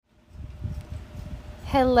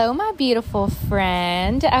Hello, my beautiful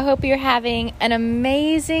friend. I hope you're having an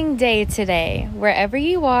amazing day today, wherever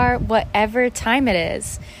you are, whatever time it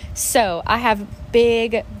is. So, I have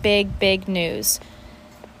big news.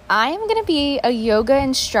 I am going to be a yoga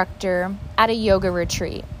instructor at a yoga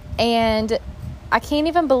retreat, and I can't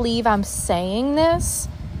even believe I'm saying this.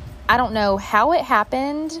 I don't know how it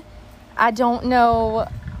happened. I don't know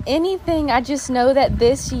anything. I just know that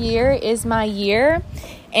this year is my year.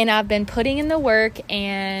 And I've been putting in the work,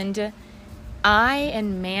 and I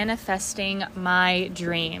am manifesting my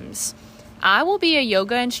dreams. I will be a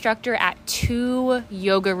yoga instructor at 2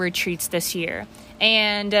 yoga retreats this year.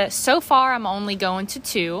 And so far, I'm only going to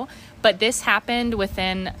 2. But this happened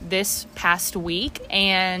within this past week.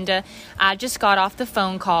 And I just got off the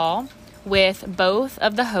phone call with both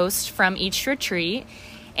of the hosts from each retreat.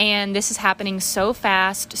 And this is happening so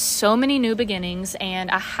fast, so many new beginnings, and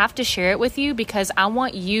I have to share it with you because I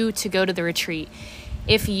want you to go to the retreat.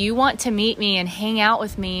 If you want to meet me and hang out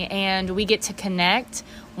with me and we get to connect,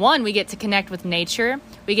 we get to connect with nature,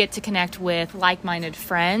 we get to connect with like-minded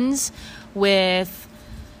friends, with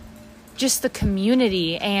just the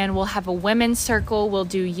community, and we'll have a women's circle, we'll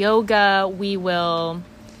do yoga, we will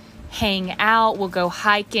hang out, we'll go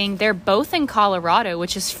hiking. They're both in Colorado,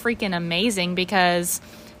 which is freaking amazing because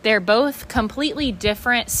they're both completely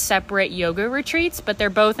different, separate yoga retreats, but they're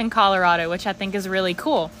both in Colorado, which I think is really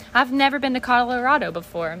cool. I've never been to Colorado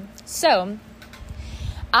before. So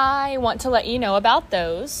I want to let you know about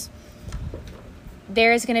those.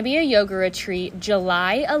 There is going to be a yoga retreat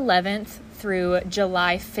July 11th through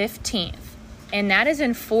July 15th, and that is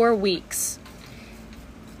in 4 weeks.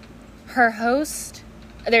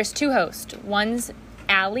 There's 2 hosts. One's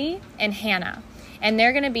Allie and Hannah. And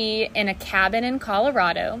they're going to be in a cabin in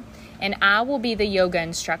Colorado, and I will be the yoga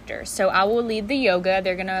instructor. So I will lead the yoga.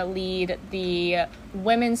 They're going to lead the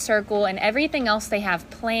women's circle and everything else they have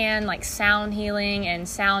planned, like sound healing and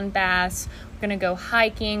sound baths. We're going to go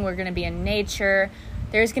hiking. We're going to be in nature.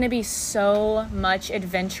 There's going to be so much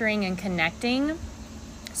adventuring and connecting.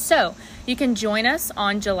 So you can join us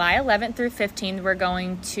on July 11th through 15th. We're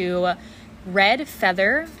going to Red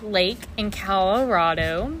Feather Lake in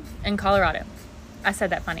Colorado. I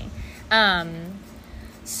said that funny.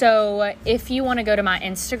 So if you want to go to my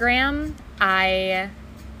Instagram, I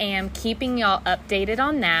am keeping y'all updated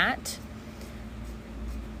on that.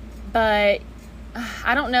 But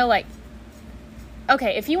I don't know,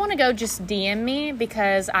 okay, if you want to go, just DM me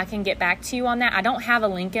because I can get back to you on that. I don't have a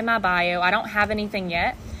link in my bio. I don't have anything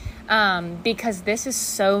yet because this is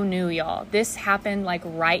so new, y'all. This happened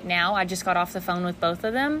right now. I just got off the phone with both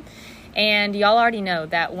of them. And y'all already know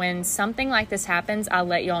that when something like this happens, I'll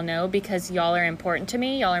let y'all know because y'all are important to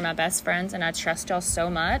me. Y'all are my best friends and I trust y'all so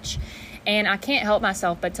much. And I can't help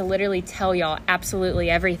myself but to literally tell y'all absolutely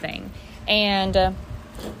everything. And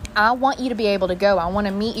I want you to be able to go. I want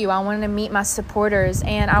to meet you. I want to meet my supporters,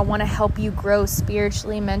 and I want to help you grow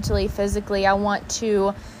spiritually, mentally, physically. I want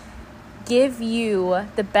to give you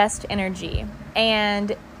the best energy.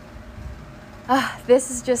 And this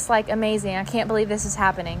is just amazing. I can't believe this is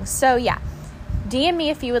happening. So yeah, DM me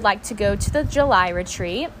if you would like to go to the July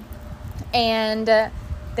retreat. And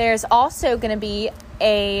there's also going to be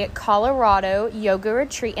a Colorado yoga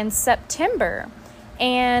retreat in September.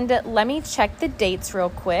 And let me check the dates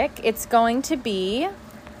real quick. It's going to be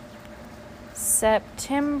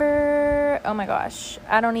September. Oh my gosh,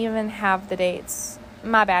 I don't even have the dates.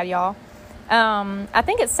 My bad, y'all. I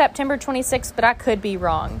think it's September 26th, but I could be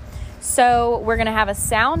wrong. So we're going to have a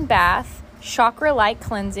sound bath, chakra light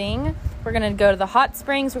cleansing. We're going to go to the hot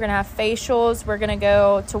springs. We're going to have facials. We're going to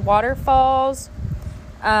go to waterfalls.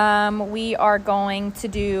 We are going to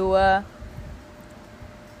do a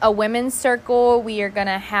women's circle. We are going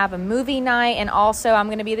to have a movie night. And also I'm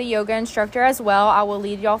going to be the yoga instructor as well. I will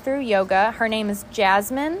lead y'all through yoga. Her name is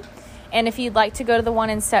Jasmine. And if you'd like to go to the one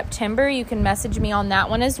in September, you can message me on that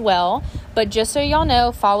one as well. But just so y'all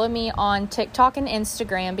know, follow me on TikTok and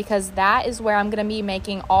Instagram because that is where I'm going to be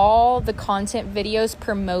making all the content videos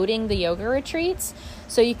promoting the yoga retreats.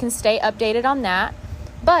 So you can stay updated on that.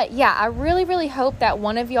 But yeah, I really hope that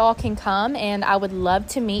one of y'all can come, and I would love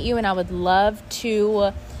to meet you, and I would love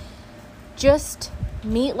to just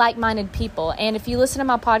meet like-minded people. And if you listen to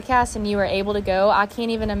my podcast and you are able to go, I can't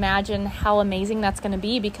even imagine how amazing that's going to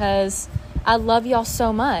be because I love y'all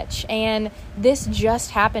so much. And this just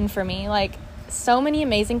happened for me. So many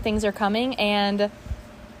amazing things are coming, and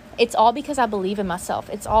it's all because I believe in myself.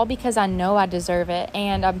 It's all because I know I deserve it,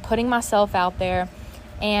 and I'm putting myself out there,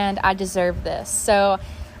 and I deserve this. So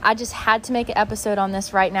I just had to make an episode on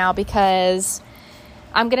this right now because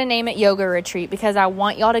I'm going to name it Yoga Retreat because I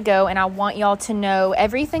want y'all to go and I want y'all to know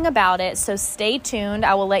everything about it. So stay tuned.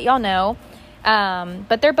 I will let y'all know.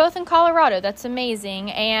 But they're both in Colorado. That's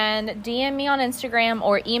amazing. And DM me on Instagram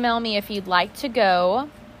or email me if you'd like to go.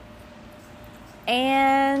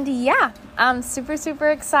 And yeah, I'm super, super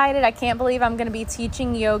excited. I can't believe I'm going to be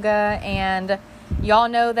teaching yoga, and y'all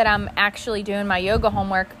know that I'm actually doing my yoga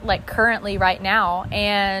homework like currently right now.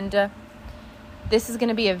 And this is going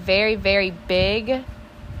to be a very, very big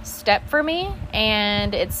step for me,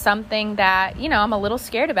 and it's something that, you know, I'm a little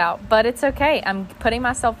scared about, but it's okay. I'm putting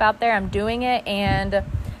myself out there. I'm doing it, and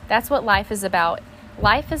that's what life is about.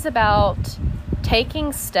 Life is about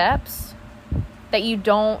taking steps that you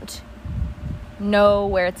don't know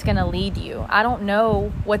where it's going to lead you. I don't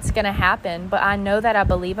know what's going to happen, but I know that I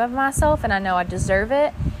believe in myself, and I know I deserve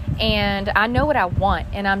it, and I know what I want,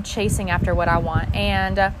 and I'm chasing after what I want.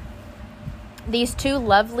 And these two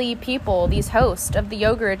lovely people, these hosts of the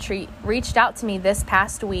yoga retreat, reached out to me this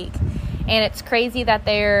past week, and it's crazy that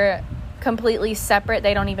they're completely separate.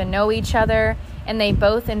 They don't even know each other, and they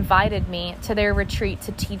both invited me to their retreat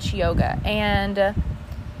to teach yoga. And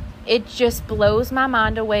it just blows my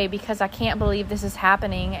mind away because I can't believe this is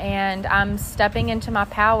happening, and I'm stepping into my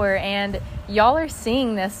power, and y'all are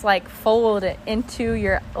seeing this like fold into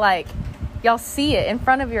your, like, y'all see it in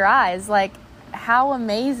front of your eyes. Like, how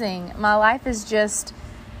amazing. My life is just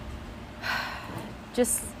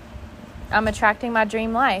I'm attracting my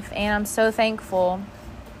dream life, and I'm so thankful,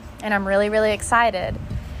 and I'm really, really excited.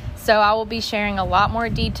 So I will be sharing a lot more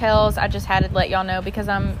details. I just had to let y'all know because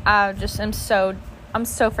I'm so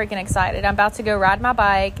freaking excited. I'm about to go ride my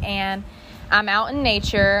bike, and I'm out in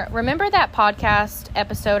nature. Remember that podcast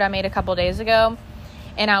episode I made a couple days ago?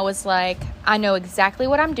 And I was like, I know exactly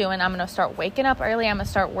what I'm doing. I'm going to start waking up early. I'm going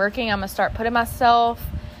to start working. I'm going to start putting myself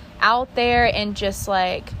out there and just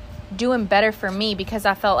like doing better for me, because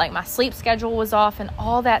I felt like my sleep schedule was off and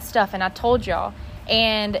all that stuff. And I told y'all,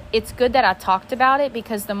 and it's good that I talked about it,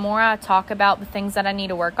 because the more I talk about the things that I need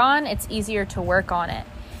to work on, it's easier to work on it.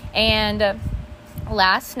 And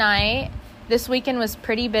last night, this weekend was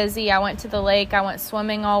pretty busy. I went to the lake. I went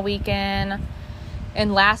swimming all weekend.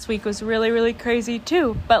 And last week was really, really crazy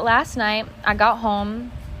too. But last night, I got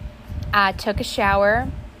home. I took a shower.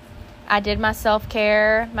 I did my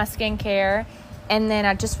self-care, my skincare. And then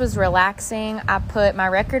I just was relaxing. I put my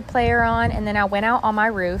record player on. And then I went out on my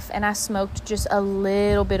roof and I smoked just a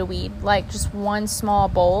little bit of weed. Like just one small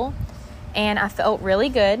bowl. And I felt really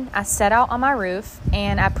good. I sat out on my roof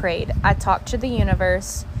and I prayed. I talked to the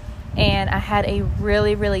universe. And I had a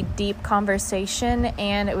really, really deep conversation,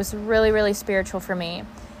 and it was really, really spiritual for me.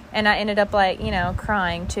 And I ended up like, you know,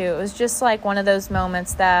 crying too. It was just like one of those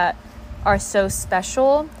moments that are so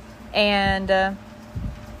special and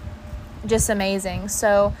just amazing.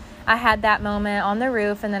 So I had that moment on the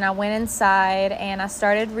roof, and then I went inside and I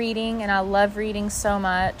started reading, and I love reading so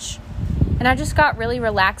much. And I just got really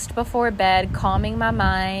relaxed before bed, calming my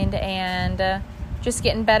mind and just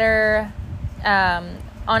getting better,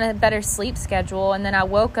 on a better sleep schedule. And then I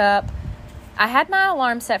woke up. I had my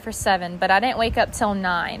alarm set for 7, but I didn't wake up till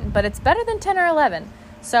 9, but it's better than 10 or 11.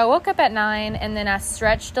 So I woke up at 9, and then I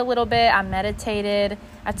stretched a little bit. I meditated.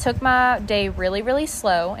 I took my day really, really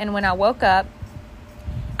slow. And when I woke up,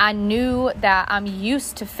 I knew that I'm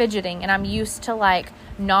used to fidgeting, and I'm used to like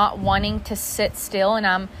not wanting to sit still.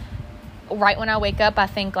 And right when I wake up, I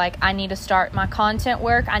think like I need to start my content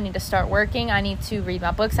work. I need to start working. I need to read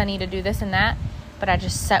my books. I need to do this and that. But I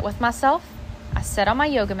just sat with myself. I sat on my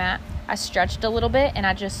yoga mat. I stretched a little bit, and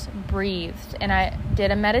I just breathed. And I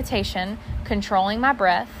did a meditation, controlling my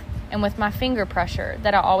breath, and with my finger pressure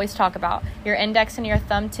that I always talk about. Your index and your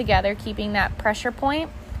thumb together, keeping that pressure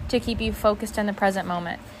point to keep you focused in the present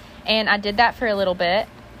moment. And I did that for a little bit.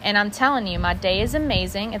 And I'm telling you, my day is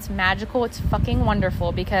amazing. It's magical. It's fucking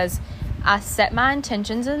wonderful, because I set my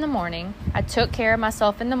intentions in the morning. I took care of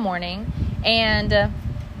myself in the morning. And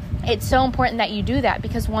it's so important that you do that,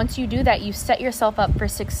 because once you do that, you set yourself up for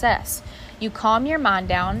success. You calm your mind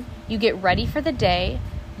down. You get ready for the day.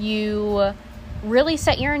 You really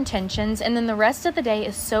set your intentions. And then the rest of the day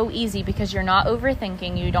is so easy, because you're not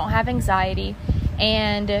overthinking. You don't have anxiety.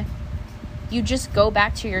 And you just go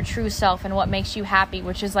back to your true self and what makes you happy,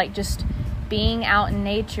 which is like just being out in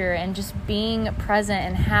nature and just being present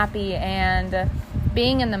and happy and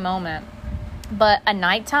being in the moment. But a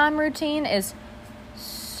nighttime routine is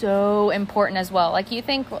so important as well. Like, you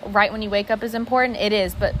think right when you wake up is important, it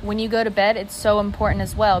is, but when you go to bed, it's so important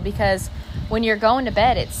as well, because when you're going to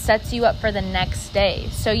bed, it sets you up for the next day.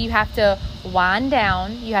 So you have to wind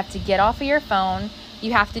down, you have to get off of your phone,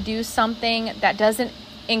 you have to do something that doesn't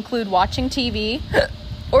include watching TV,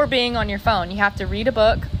 or being on your phone. You have to read a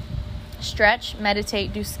book, stretch,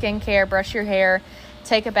 meditate, do skincare, brush your hair,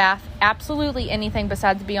 take a bath, absolutely anything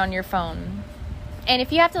besides be on your phone. And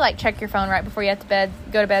if you have to like check your phone right before you have to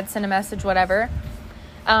go to bed, send a message, whatever.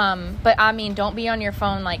 But I mean, don't be on your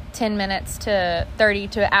phone like 10 minutes to 30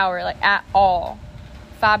 to an hour, like at all.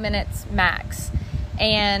 5 minutes max.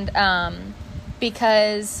 And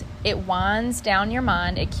because it winds down your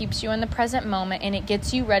mind, it keeps you in the present moment, and it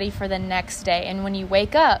gets you ready for the next day. And when you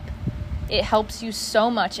wake up, it helps you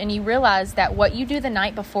so much. And you realize that what you do the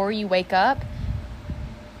night before you wake up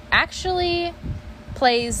actually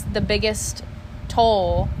plays the biggest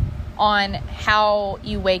toll on how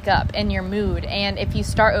you wake up and your mood. And if you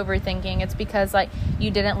start overthinking, it's because like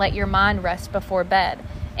you didn't let your mind rest before bed.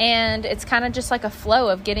 And it's kind of just like a flow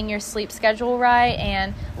of getting your sleep schedule right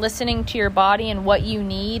and listening to your body and what you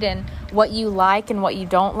need and what you like and what you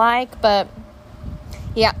don't like. But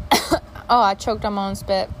yeah, oh, I choked on my own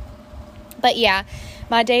spit. But yeah,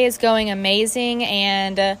 my day is going amazing,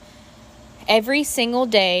 and every single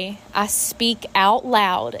day I speak out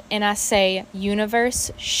loud and I say, universe,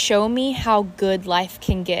 show me how good life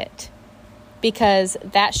can get. Because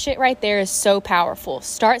that shit right there is so powerful.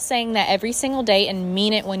 Start saying that every single day and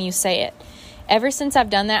mean it when you say it. Ever since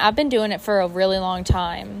I've done that, I've been doing it for a really long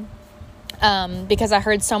time. Because I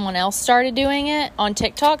heard someone else started doing it on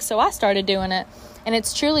TikTok, so I started doing it. And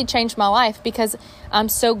it's truly changed my life because I'm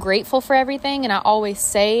so grateful for everything. And I always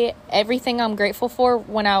say everything I'm grateful for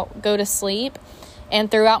when I go to sleep. And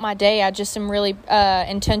throughout my day, I just am really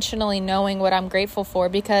intentionally knowing what I'm grateful for,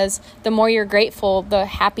 because the more you're grateful, the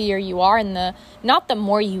happier you are, and not the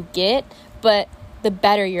more you get, but the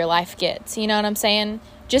better your life gets. You know what I'm saying?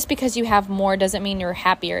 Just because you have more doesn't mean you're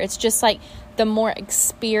happier. It's just like the more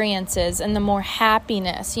experiences and the more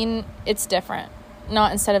happiness, it's different.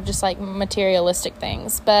 Not instead of just like materialistic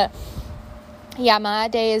things. But yeah, my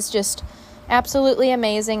day is just absolutely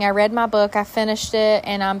amazing. I read my book, I finished it,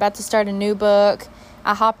 and I'm about to start a new book.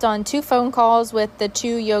 I hopped on 2 phone calls with the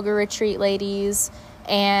 2 yoga retreat ladies,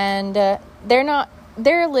 and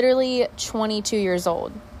they're literally 22 years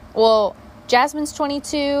old. Well, Jasmine's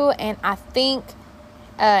 22, and I think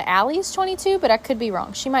Allie's 22, but I could be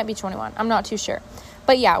wrong. She might be 21. I'm not too sure.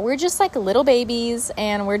 But yeah, we're just like little babies,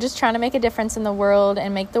 and we're just trying to make a difference in the world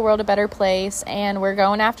and make the world a better place, and we're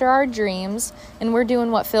going after our dreams, and we're doing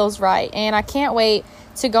what feels right. And I can't wait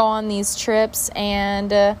to go on these trips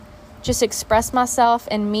and just express myself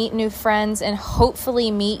and meet new friends and hopefully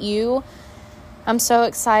meet you. I'm so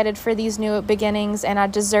excited for these new beginnings, and I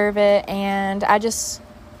deserve it. And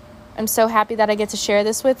I'm so happy that I get to share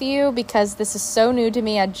this with you, because this is so new to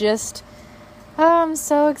me. I'm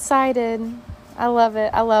so excited. I love it.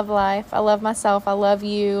 I love life. I love myself. I love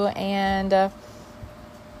you. And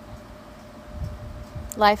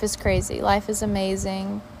life is crazy. Life is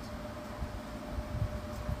amazing.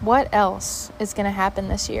 What else is going to happen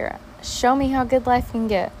this year? Show me how good life can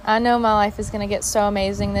get. I know my life is going to get so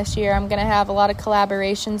amazing this year. I'm going to have a lot of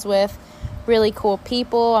collaborations with really cool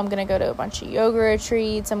people. I'm going to go to a bunch of yoga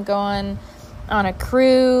retreats. I'm going on a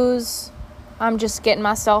cruise. I'm just getting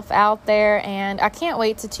myself out there, and I can't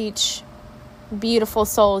wait to teach beautiful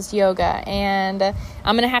souls yoga. And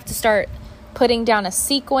I'm going to have to start putting down a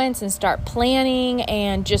sequence and start planning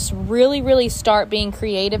and just really, really start being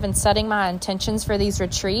creative and setting my intentions for these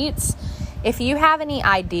retreats. If you have any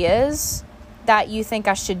ideas that you think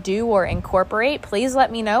I should do or incorporate, please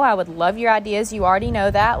let me know. I would love your ideas. You already know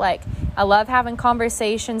that. Like, I love having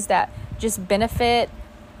conversations that just benefit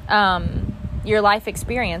your life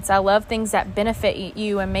experience. I love things that benefit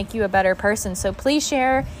you and make you a better person. So please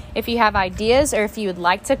share if you have ideas, or if you would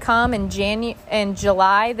like to come in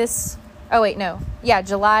July this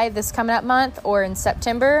coming up month, or in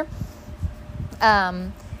September.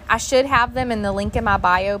 I should have them in the link in my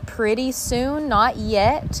bio pretty soon. Not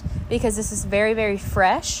yet, because this is very, very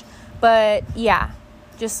fresh. But yeah,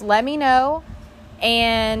 just let me know.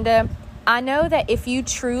 And I know that if you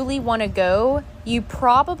truly want to go, you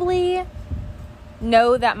probably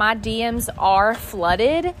know that my DMs are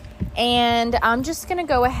flooded. And I'm just going to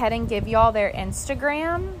go ahead and give y'all their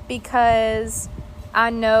Instagram, because I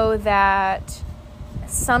know that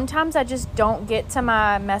sometimes I just don't get to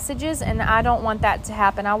my messages, and I don't want that to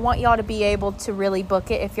happen. I want y'all to be able to really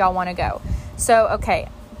book it if y'all want to go. So, okay,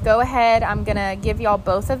 go ahead. I'm going to give y'all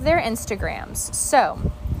both of their Instagrams.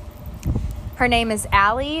 So, her name is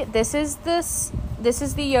Allie. This is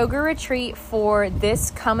the yoga retreat for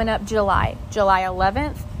this coming up July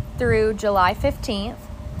 11th through July 15th.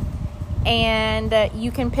 And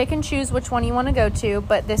you can pick and choose which one you want to go to,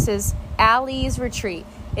 but this is Allie's retreat.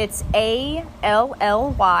 It's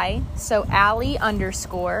ALLY, so Allie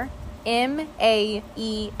 _ Maex.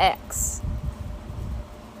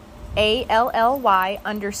 ALLY_MAEX.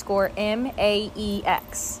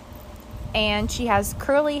 And she has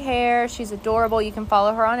curly hair. She's adorable. You can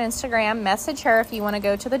follow her on Instagram. Message her if you want to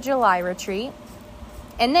go to the July retreat.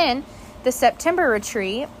 And then the September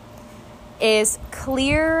retreat is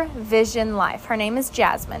Clear Vision Life. Her name is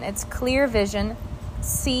Jasmine. It's Clear Vision,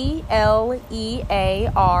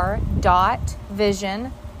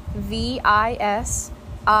 CLEAR.vision, VISION,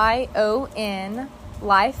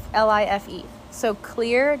 life, LIFE. So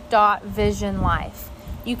clear.vision life.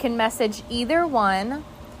 You can message either one.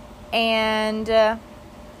 And yeah,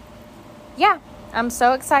 I'm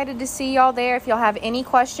so excited to see y'all there. If y'all have any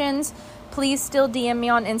questions, please still DM me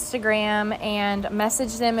on Instagram and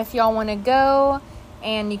message them if y'all want to go.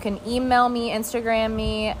 And you can email me, Instagram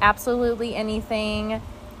me, absolutely anything.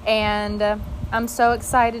 And I'm so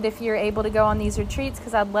excited if you're able to go on these retreats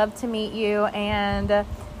because I'd love to meet you. And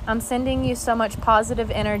I'm sending you so much positive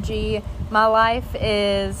energy. My life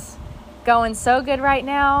is going so good right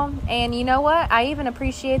now. And you know what? I even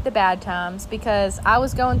appreciate the bad times because I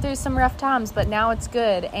was going through some rough times, but now it's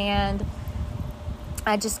good. And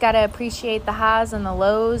I just got to appreciate the highs and the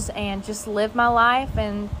lows and just live my life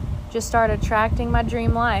and just start attracting my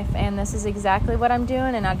dream life. And this is exactly what I'm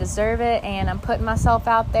doing, and I deserve it. And I'm putting myself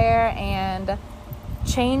out there and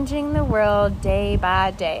changing the world day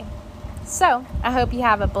by day. So I hope you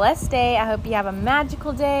have a blessed day. I hope you have a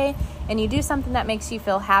magical day and you do something that makes you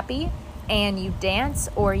feel happy, and you dance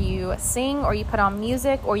or you sing or you put on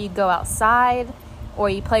music or you go outside or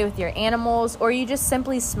you play with your animals or you just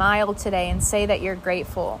simply smile today and say that you're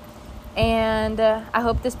grateful. And I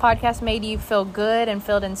hope this podcast made you feel good and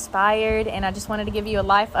feel inspired. And I just wanted to give you a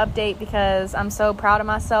life update because I'm so proud of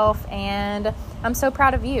myself and I'm so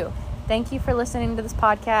proud of you. Thank you for listening to this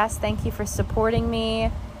podcast. Thank you for supporting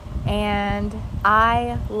me. And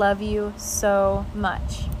I love you so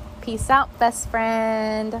much. Peace out, best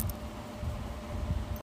friend.